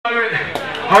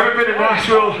I haven't been to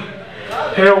Nashville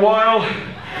in a while,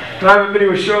 and I haven't been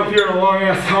to a show here in a long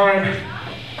ass time.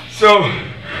 So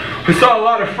we saw a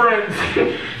lot of friends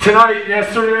tonight,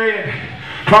 yesterday,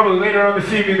 and probably later on this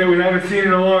evening that we haven't seen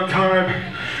in a long time.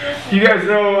 You guys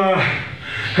know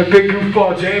a big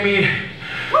goofball Jamie.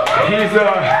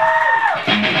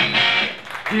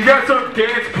 He's got some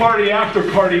dance party after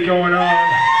party going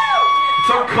on.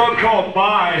 Some club called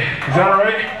My. Is that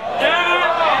right?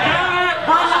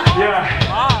 Yeah.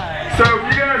 So if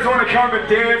you guys want to come and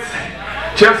dance,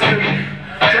 Jeff's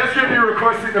gonna be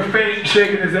requesting the faint and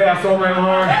shaking his ass all night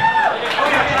long.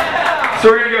 So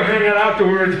we're gonna go hang out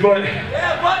afterwards, but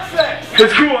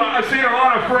it's cool. I've seen a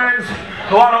lot of friends,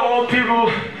 a lot of old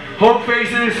people, old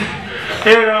faces,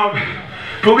 and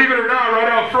believe it or not, right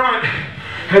out front,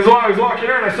 as I was walking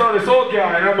in, I saw this old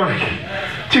guy, and I'm like,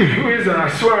 dude, who is that? I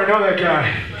swear I know that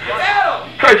guy.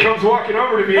 Guy comes walking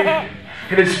over to me, and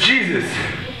it's Jesus.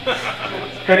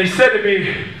 And he said to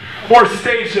me, more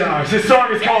stage jobs. This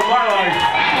song is called My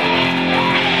Life.